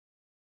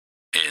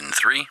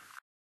3,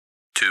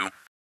 2,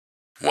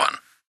 1.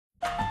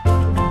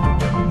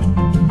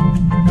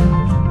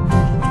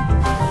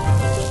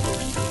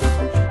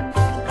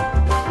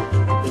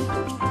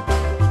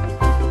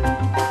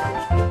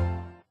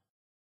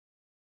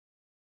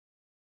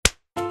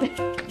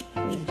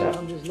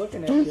 I'm just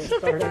looking at you.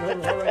 Starting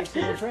over. All right, so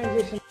we'll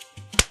transition.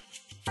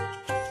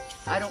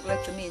 I don't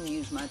let the men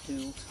use my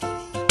tools.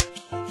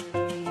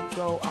 We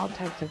grow all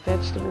types of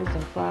vegetables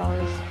and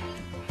flowers.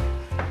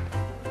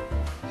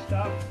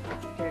 Stop.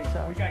 Okay,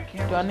 so we got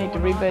cameras. Do I need to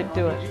going on. rebate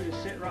to I'll it? need you to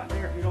sit right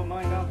there if you don't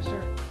mind,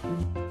 officer.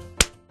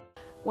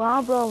 Well,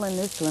 our role in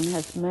this one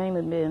has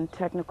mainly been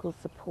technical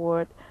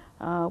support.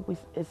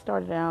 It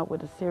started out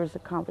with a series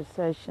of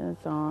conversations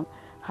on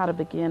how to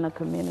begin a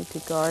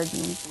community garden.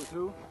 With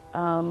who?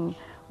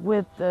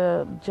 With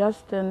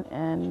Justin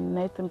and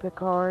Nathan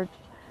Picard.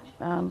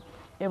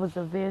 It was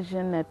a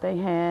vision that they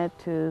had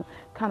to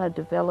kind of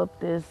develop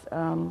this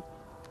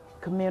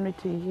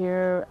community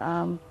here.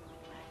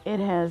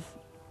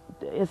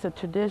 It's a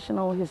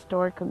traditional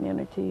historic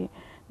community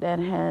that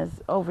has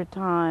over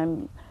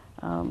time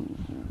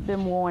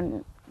been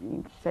worn,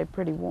 you could say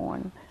pretty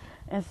worn.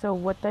 And so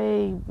what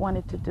they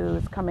wanted to do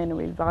is come in and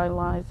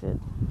revitalize it.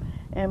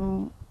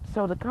 And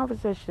so the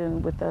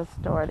conversation with us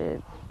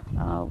started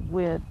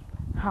with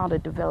how to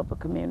develop a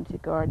community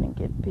garden and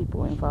get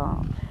people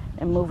involved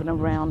and moving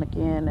around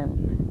again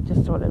and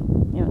just sort of,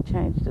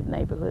 change the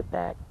neighborhood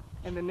back.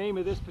 And the name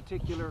of this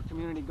particular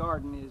community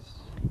garden is?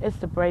 It's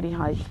the Brady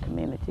Heights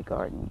Community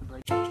Garden.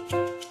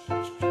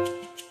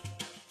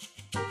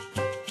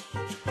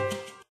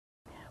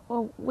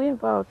 Well, we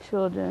involve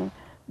children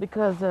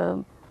because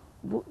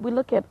we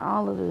look at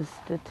all of the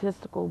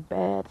statistical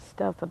bad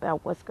stuff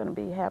about what's going to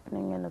be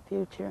happening in the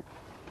future.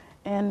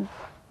 And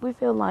we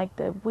feel like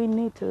that we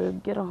need to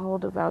get a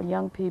hold of our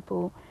young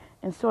people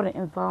and sort of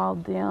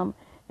involve them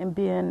in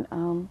being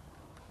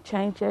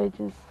change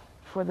agents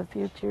for the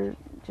future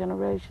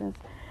generations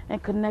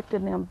and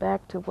connecting them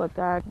back to what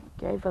God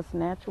gave us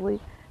naturally,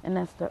 and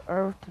that's the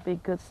earth, to be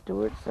good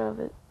stewards of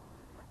it.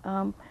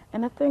 And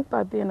I think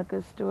by being a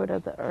good steward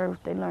of the earth,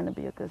 they learn to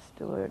be a good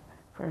steward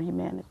for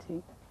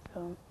humanity.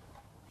 So.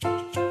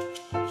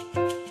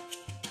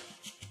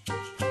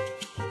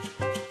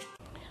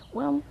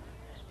 Well,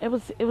 it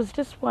was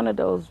just one of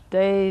those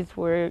days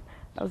where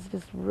I was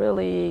just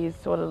really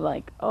sort of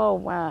like, oh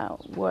wow,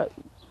 what,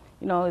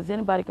 is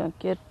anybody gonna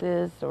get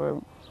this?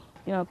 Or,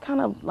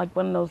 kind of like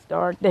one of those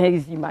dark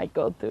days you might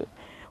go through.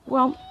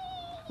 Well,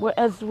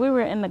 as we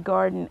were in the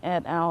garden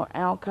at our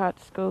Alcott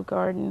School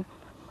garden,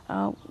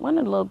 one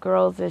of the little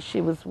girls, as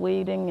she was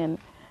weeding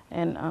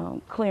and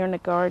clearing the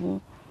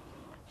garden,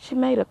 she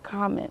made a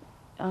comment,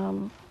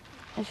 and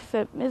she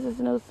said, "Mrs.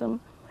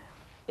 Newsome,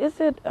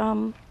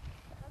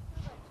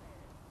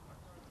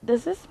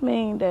 does this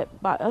mean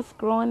that by us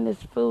growing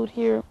this food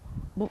here,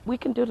 we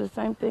can do the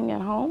same thing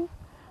at home?"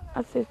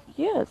 I said,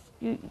 "Yes,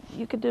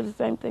 you can do the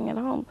same thing at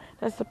home.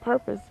 That's the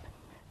purpose."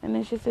 And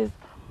then she says,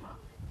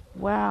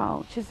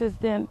 "Wow." She says,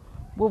 "Then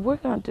what we're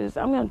going to do is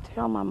I'm going to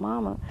tell my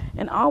mama,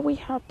 and all we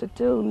have to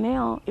do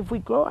now, if we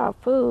grow our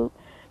food,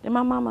 then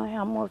my mama will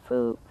have more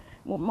food,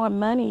 more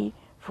money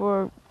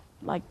for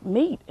like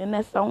meat, and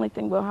that's the only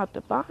thing we'll have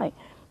to buy.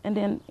 And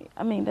then,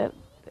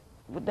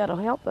 that'll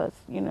help us,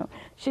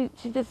 She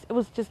just, it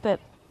was just that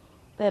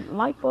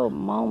light bulb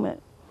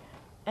moment,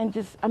 and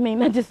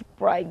that just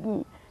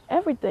brightened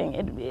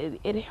everything.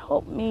 It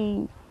helped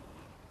me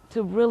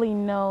to really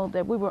know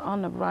that we were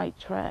on the right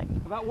track,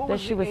 that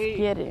she was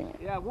getting.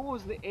 Yeah, what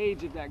was the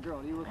age of that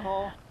girl? Do you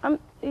recall?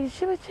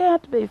 She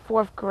had to be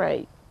 4th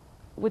grade,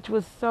 which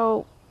was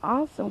so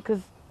awesome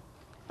because,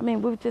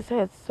 we've just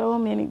had so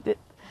many.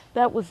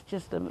 That was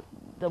just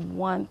the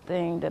one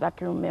thing that I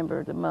can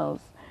remember the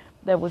most.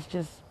 That was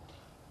just,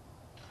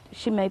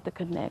 she made the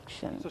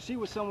connection. So she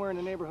was somewhere in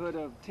the neighborhood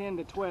of 10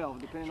 to 12,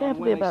 depending She had on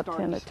to when be they about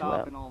started 10 to to stop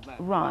 12. and all that.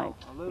 Right. Wow.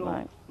 A little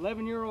right.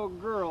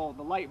 11-year-old girl,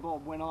 the light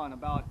bulb went on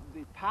about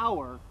the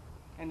power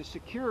and the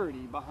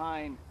security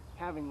behind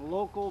having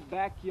local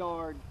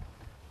backyard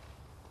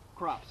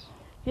crops.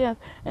 Yes,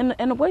 and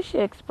the way she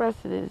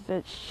expressed it is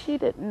that she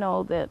didn't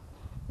know that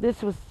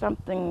this was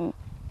something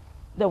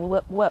that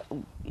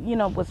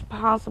was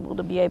possible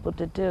to be able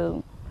to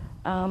do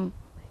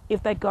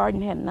if that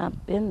garden had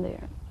not been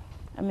there.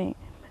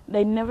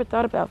 They never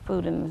thought about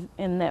food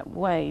in that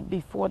way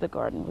before the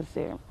garden was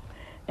there.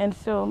 And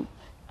so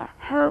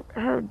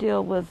her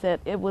deal was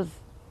that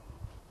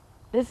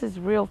this is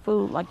real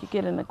food like you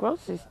get in the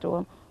grocery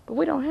store, but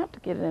we don't have to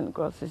get it in the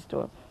grocery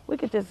store. We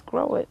could just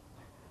grow it.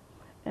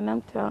 And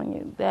I'm telling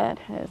you, that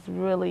has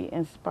really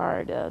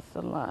inspired us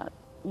a lot,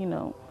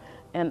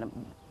 and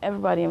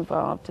everybody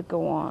involved to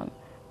go on,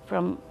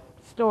 from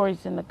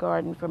stories in the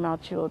garden from our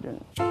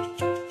children.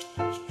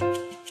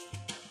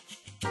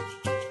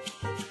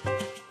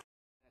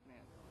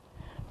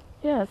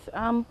 Yes,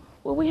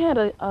 well, we had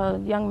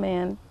a young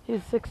man. He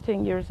was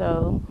 16 years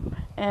old,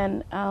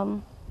 and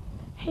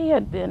he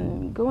had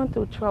been going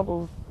through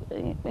troubles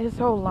his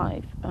whole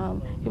life.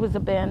 He was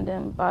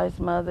abandoned by his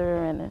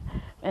mother,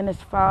 and his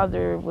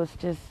father was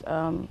just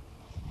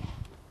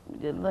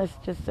let's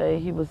just say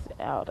he was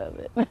out of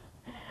it.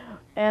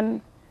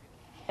 and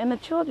the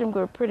children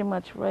were pretty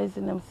much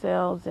raising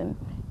themselves and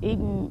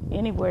eating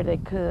anywhere they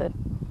could.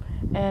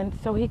 And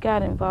so he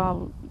got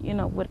involved,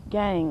 with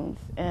gangs,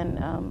 and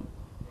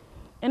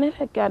it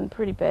had gotten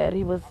pretty bad.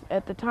 He was,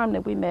 at the time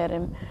that we met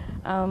him,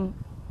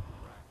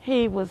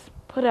 he was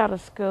put out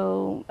of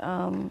school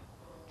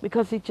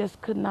because he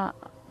just could not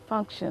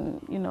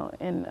function,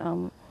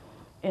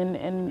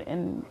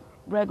 in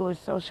regular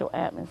social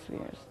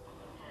atmospheres.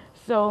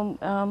 So,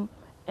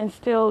 and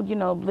still,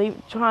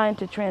 trying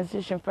to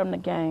transition from the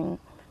gang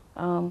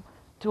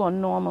to a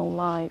normal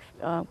life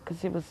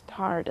because he was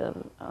tired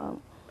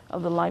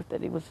of the life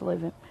that he was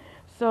living.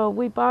 So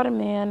we brought him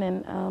in,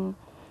 and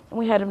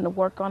we had him to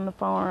work on the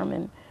farm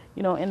and,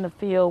 in the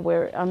field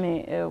where,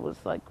 it was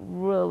like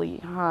really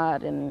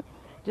hot and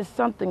just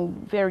something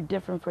very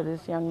different for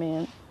this young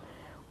man.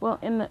 Well,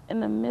 in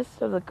the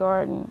midst of the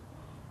garden,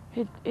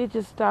 he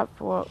just stopped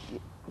for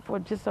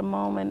just a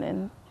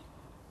moment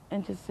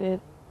and just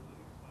said,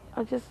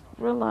 I just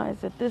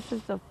realized that this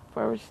is the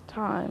first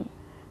time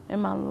in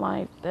my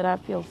life that I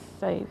feel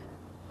safe.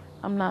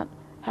 I'm not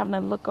having to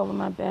look over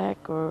my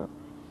back or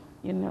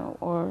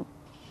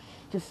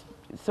just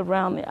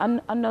surround me.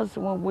 I noticed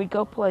when we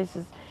go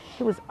places,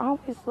 he was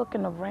always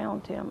looking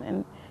around him,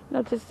 and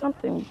just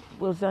something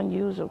was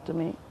unusual to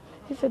me.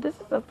 He said, "This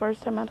is the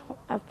first time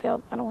I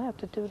felt I don't have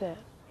to do that.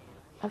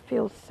 I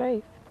feel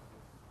safe."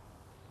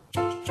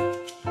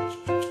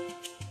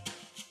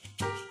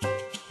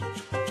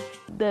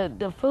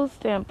 The food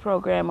stamp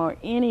program or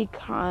any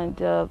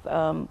kind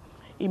of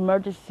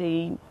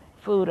emergency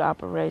food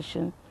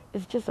operation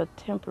is just a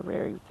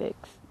temporary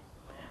fix.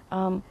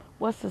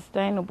 What's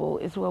sustainable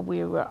is what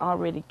we were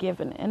already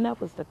given, and that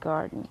was the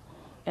garden.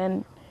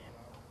 And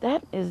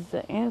that is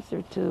the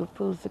answer to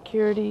food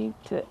security,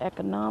 to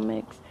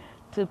economics,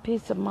 to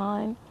peace of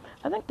mind.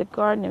 I think the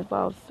garden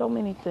involves so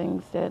many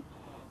things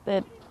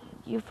that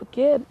you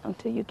forget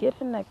until you get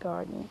in that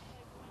garden,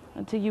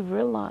 until you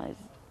realize,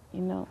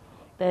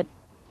 that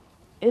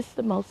it's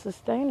the most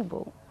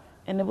sustainable,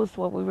 and it was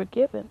what we were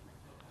given.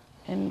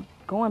 And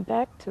going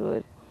back to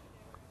it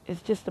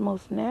is just the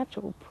most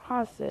natural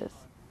process.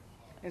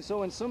 And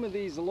so in some of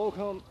these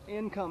low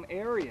income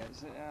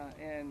areas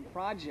and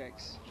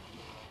projects,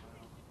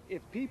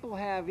 if people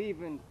have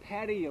even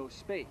patio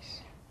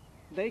space,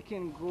 they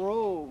can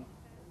grow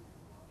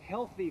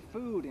healthy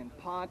food in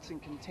pots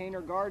and container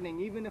gardening,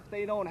 even if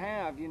they don't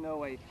have,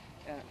 a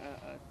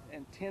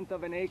tenth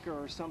of an acre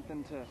or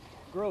something to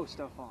grow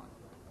stuff on.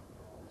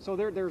 So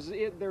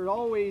there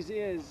always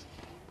is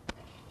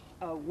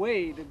a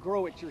way to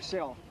grow it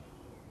yourself,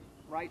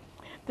 right?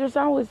 There's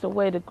always a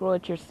way to grow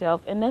it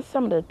yourself, and that's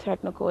some of the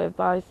technical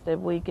advice that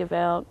we give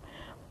out.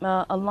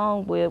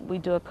 Along with, we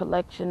do a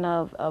collection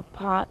of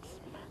pots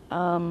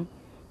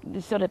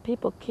so that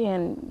people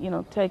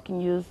can, take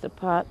and use the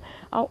pot.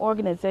 Our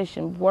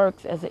organization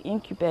works as an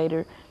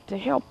incubator to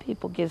help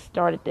people get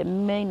started that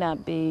may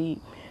not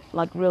be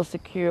like real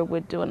secure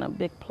with doing a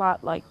big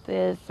plot like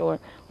this or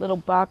little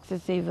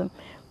boxes even.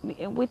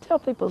 We tell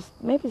people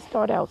maybe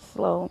start out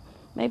slow,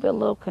 maybe a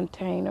little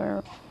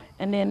container,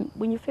 and then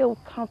when you feel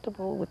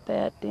comfortable with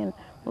that, then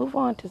move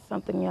on to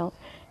something else.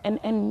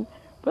 And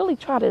really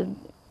try to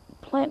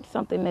plant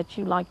something that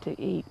you like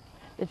to eat,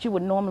 that you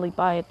would normally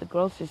buy at the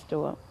grocery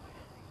store.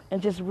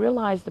 And just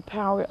realize the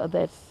power of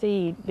that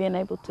seed, being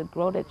able to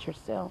grow that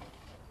yourself.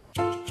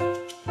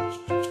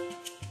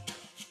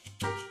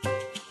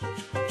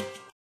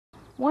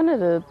 One of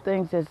the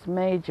things that's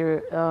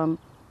major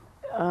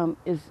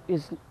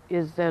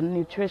is the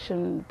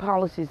nutrition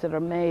policies that are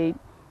made,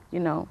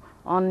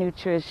 on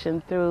nutrition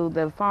through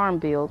the farm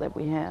bill that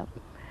we have.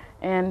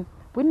 And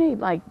we need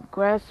like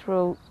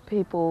grassroots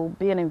people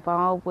being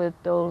involved with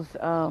those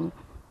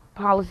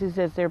policies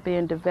as they're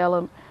being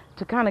developed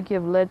to kind of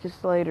give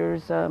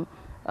legislators a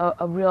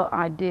real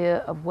idea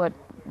of what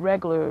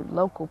regular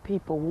local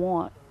people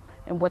want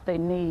and what they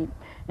need.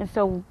 And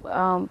so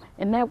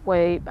in that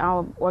way,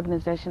 our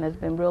organization has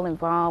been real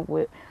involved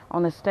with,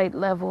 on the state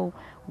level,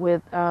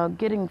 with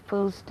getting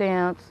food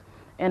stamps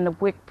and the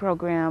WIC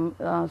program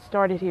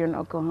started here in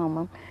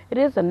Oklahoma. It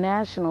is a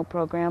national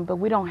program, but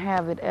we don't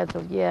have it as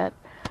of yet.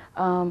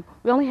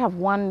 We only have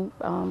one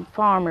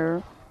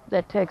farmer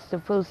that takes the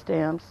food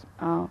stamps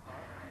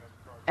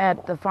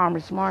at the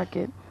farmers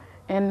market.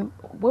 And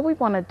what we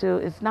want to do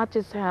is not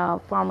just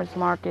have farmers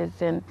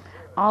markets and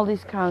all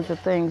these kinds of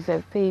things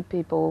that feed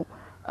people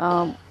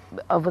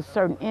of a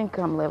certain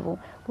income level.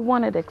 We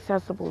want it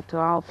accessible to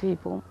all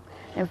people.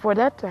 And for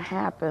that to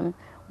happen,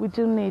 we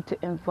do need to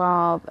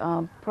involve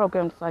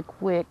programs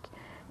like WIC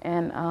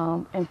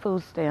and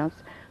food stamps.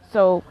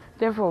 So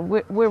therefore,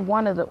 we're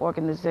one of the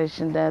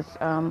organizations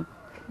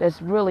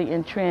that's really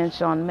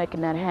entrenched on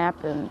making that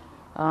happen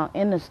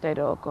in the state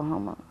of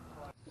Oklahoma.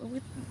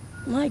 We'd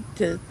like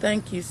to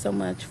thank you so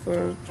much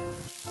for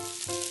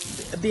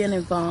being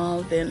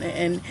involved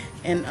and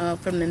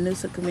from the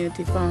Newsome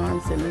Community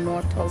Farms and the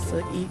North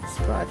Tulsa Eats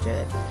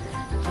Project.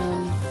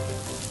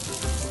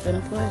 It's been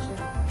a pleasure.